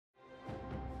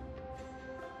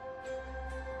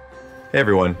Hey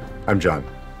everyone, I'm John,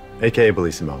 aka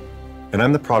Bellissimoh, and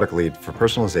I'm the product lead for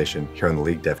personalization here on the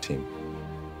League dev team.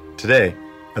 Today,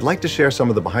 I'd like to share some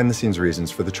of the behind-the-scenes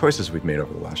reasons for the choices we've made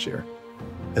over the last year,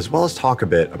 as well as talk a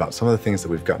bit about some of the things that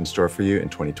we've got in store for you in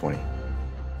 2020.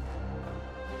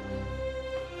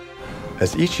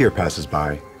 As each year passes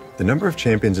by, the number of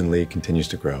champions in League continues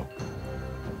to grow.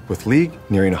 With League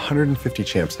nearing 150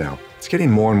 champs now, it's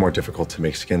getting more and more difficult to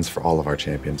make skins for all of our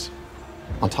champions.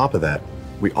 On top of that,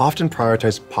 we often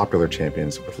prioritize popular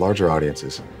champions with larger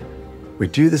audiences. We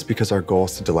do this because our goal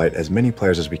is to delight as many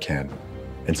players as we can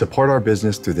and support our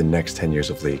business through the next 10 years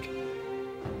of League.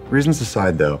 Reasons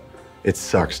aside though, it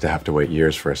sucks to have to wait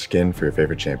years for a skin for your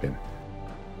favorite champion.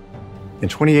 In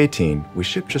 2018, we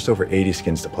shipped just over 80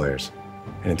 skins to players,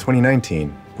 and in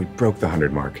 2019, we broke the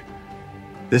 100 mark.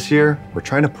 This year, we're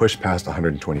trying to push past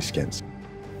 120 skins.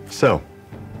 So,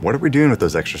 what are we doing with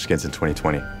those extra skins in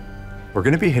 2020? We're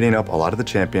going to be hitting up a lot of the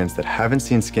champions that haven't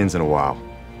seen skins in a while.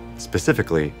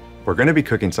 Specifically, we're going to be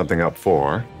cooking something up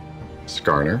for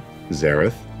Skarner,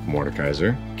 Xerath,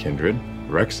 Mordekaiser, Kindred,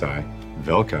 Rek'Sai,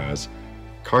 Vel'Koz,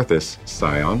 Karthus,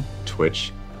 Saison,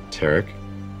 Twitch, Taric,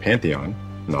 Pantheon,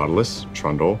 Nautilus,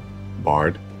 Trundle,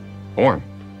 Bard, Ornn.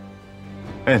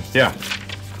 And yeah,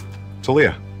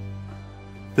 Taliyah.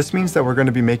 This means that we're going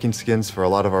to be making skins for a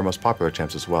lot of our most popular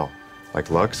champs as well,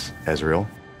 like Lux, Ezreal,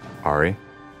 Ahri,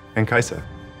 and Kai'Sa.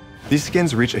 These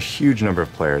skins reach a huge number of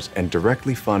players and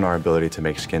directly fund our ability to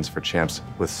make skins for champs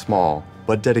with small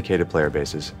but dedicated player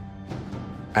bases.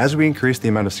 As we increase the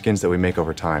amount of skins that we make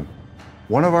over time,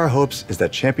 one of our hopes is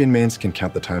that champion mains can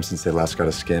count the time since they last got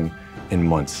a skin in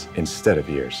months instead of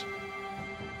years.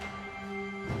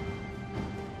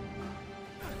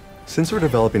 Since we're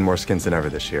developing more skins than ever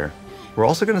this year, we're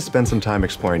also going to spend some time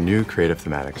exploring new creative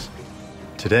thematics.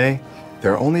 Today,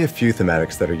 there are only a few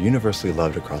thematics that are universally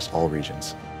loved across all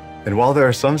regions. And while there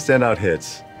are some standout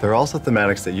hits, there are also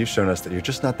thematics that you've shown us that you're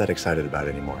just not that excited about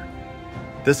anymore.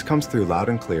 This comes through loud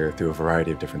and clear through a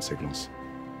variety of different signals.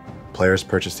 Players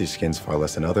purchase these skins far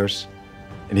less than others,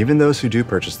 and even those who do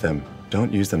purchase them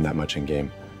don't use them that much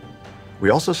in-game.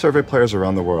 We also survey players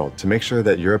around the world to make sure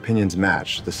that your opinions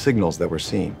match the signals that we're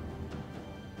seeing.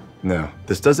 No,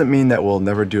 this doesn't mean that we'll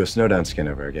never do a Snowdown skin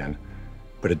ever again,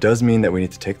 but it does mean that we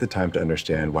need to take the time to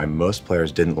understand why most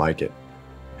players didn't like it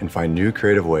and find new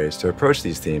creative ways to approach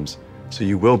these themes so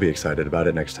you will be excited about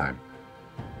it next time.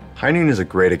 High Noon is a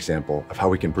great example of how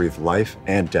we can breathe life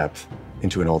and depth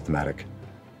into an old thematic,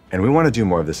 and we want to do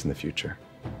more of this in the future.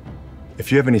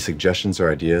 If you have any suggestions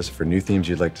or ideas for new themes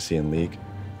you'd like to see in League,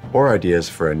 or ideas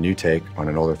for a new take on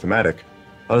an older thematic,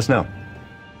 let us know.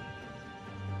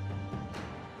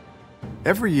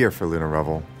 Every year for Lunar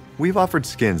Revel, we've offered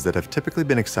skins that have typically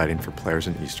been exciting for players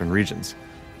in Eastern regions,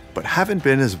 but haven't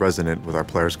been as resonant with our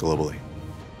players globally.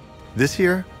 This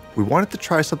year, we wanted to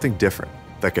try something different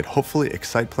that could hopefully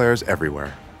excite players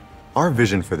everywhere. Our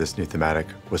vision for this new thematic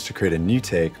was to create a new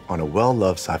take on a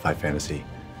well-loved sci-fi fantasy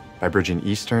by bridging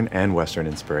Eastern and Western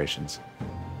inspirations.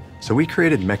 So we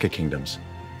created Mecha-Kingdoms,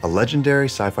 a legendary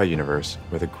sci-fi universe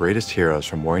where the greatest heroes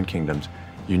from warring kingdoms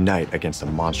unite against a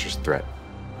monstrous threat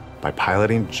by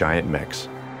piloting giant mechs.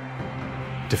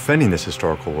 Defending this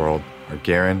historical world are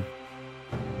Garen,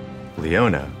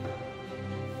 Leona,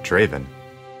 Draven,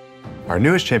 our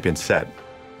newest champion Set,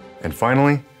 and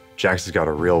finally, Jax has got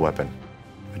a real weapon,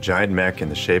 a giant mech in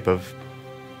the shape of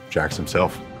Jax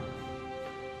himself.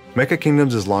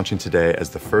 Mecha-Kingdoms is launching today as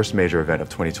the first major event of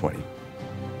 2020.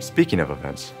 Speaking of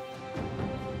events,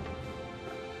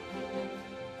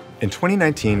 in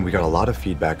 2019, we got a lot of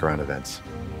feedback around events,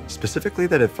 specifically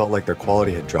that it felt like their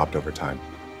quality had dropped over time.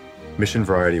 Mission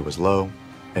variety was low,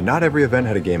 and not every event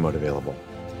had a game mode available.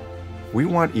 We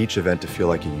want each event to feel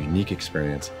like a unique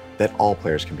experience that all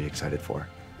players can be excited for,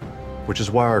 which is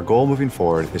why our goal moving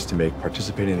forward is to make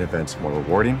participating in events more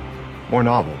rewarding, more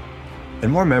novel,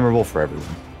 and more memorable for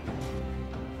everyone.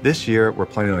 This year, we're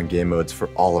planning on game modes for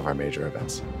all of our major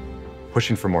events,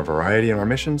 pushing for more variety in our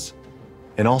missions,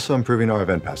 and also improving our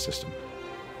event pass system.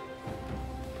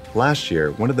 Last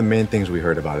year, one of the main things we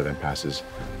heard about event passes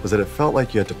was that it felt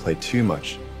like you had to play too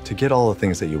much to get all the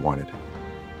things that you wanted.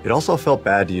 It also felt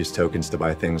bad to use tokens to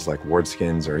buy things like ward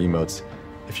skins or emotes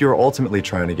if you were ultimately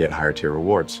trying to get higher tier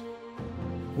rewards.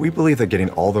 We believe that getting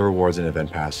all the rewards in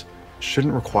Event Pass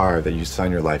shouldn't require that you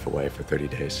sign your life away for 30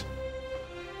 days.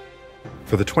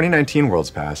 For the 2019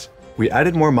 Worlds Pass, we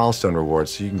added more milestone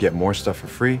rewards so you can get more stuff for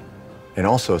free, and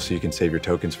also so you can save your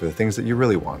tokens for the things that you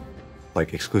really want,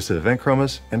 like exclusive event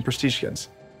chromas and prestige skins.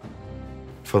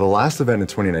 For the last event in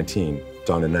 2019,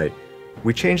 Dawn and Night,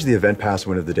 we changed the Event Pass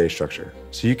win of the day structure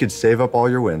so you could save up all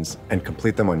your wins and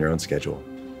complete them on your own schedule.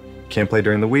 Can't play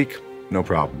during the week? No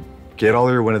problem. get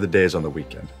all your win of the days on the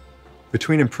weekend.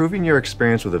 Between improving your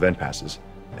experience with event passes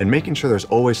and making sure there's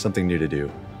always something new to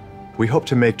do, we hope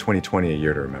to make 2020 a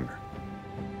year to remember.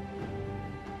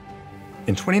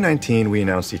 In 2019, we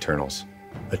announced Eternals,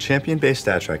 a champion-based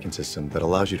stat tracking system that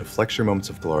allows you to flex your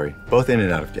moments of glory both in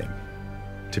and out of game.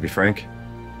 To be frank,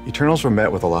 Eternals were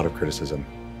met with a lot of criticism,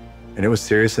 and it was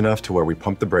serious enough to where we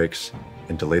pumped the brakes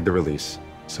and delayed the release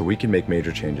so we can make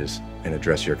major changes and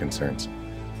address your concerns.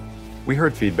 We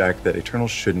heard feedback that Eternals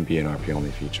shouldn't be an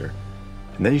RP-only feature,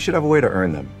 and that you should have a way to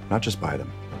earn them, not just buy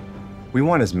them. We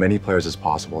want as many players as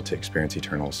possible to experience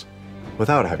Eternals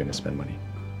without having to spend money.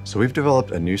 So we've developed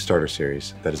a new starter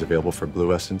series that is available for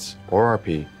Blue Essence or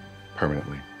RP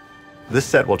permanently. This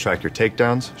set will track your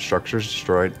takedowns, structures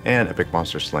destroyed, and epic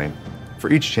monsters slain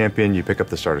for each champion you pick up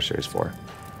the starter series for.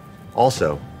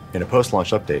 Also, in a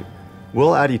post-launch update,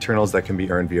 we'll add Eternals that can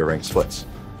be earned via ranked splits,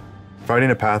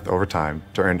 providing a path over time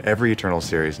to earn every Eternal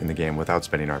series in the game without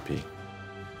spending RP.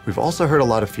 We've also heard a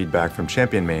lot of feedback from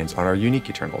champion mains on our unique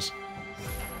Eternals,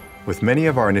 with many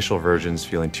of our initial versions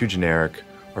feeling too generic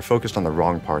or focused on the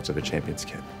wrong parts of a champion's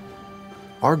kit.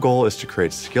 Our goal is to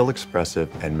create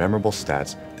skill-expressive and memorable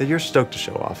stats that you're stoked to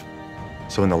show off.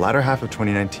 So in the latter half of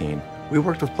 2019, we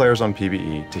worked with players on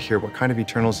PvE to hear what kind of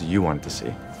Eternals you wanted to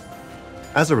see.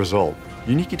 As a result,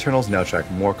 unique Eternals now track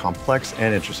more complex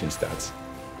and interesting stats,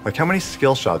 like how many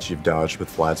skill shots you've dodged with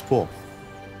Vlad's pool.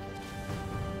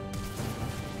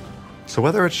 So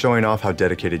whether it's showing off how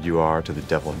dedicated you are to the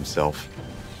devil himself,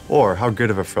 or how good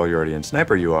of a Freljordian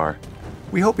sniper you are,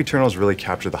 we hope Eternals really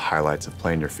capture the highlights of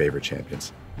playing your favorite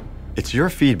champions. It's your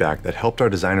feedback that helped our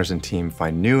designers and team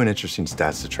find new and interesting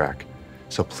stats to track,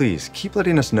 so please keep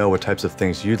letting us know what types of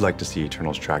things you'd like to see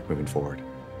Eternals track moving forward.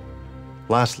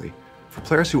 Lastly, for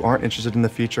players who aren't interested in the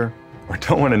feature, or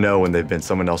don't want to know when they've been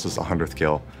someone else's 100th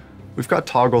kill, we've got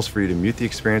toggles for you to mute the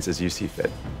experience as you see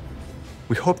fit.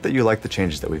 We hope that you like the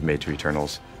changes that we've made to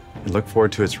Eternals, and look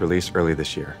forward to its release early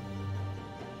this year.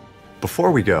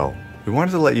 Before we go, we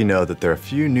wanted to let you know that there are a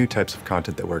few new types of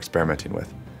content that we're experimenting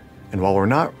with. And while we're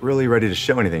not really ready to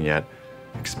show anything yet,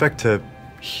 expect to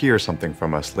hear something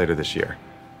from us later this year.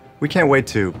 We can't wait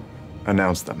to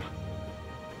announce them.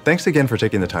 Thanks again for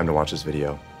taking the time to watch this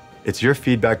video. It's your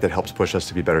feedback that helps push us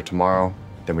to be better tomorrow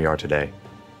than we are today.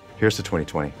 Here's to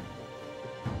 2020.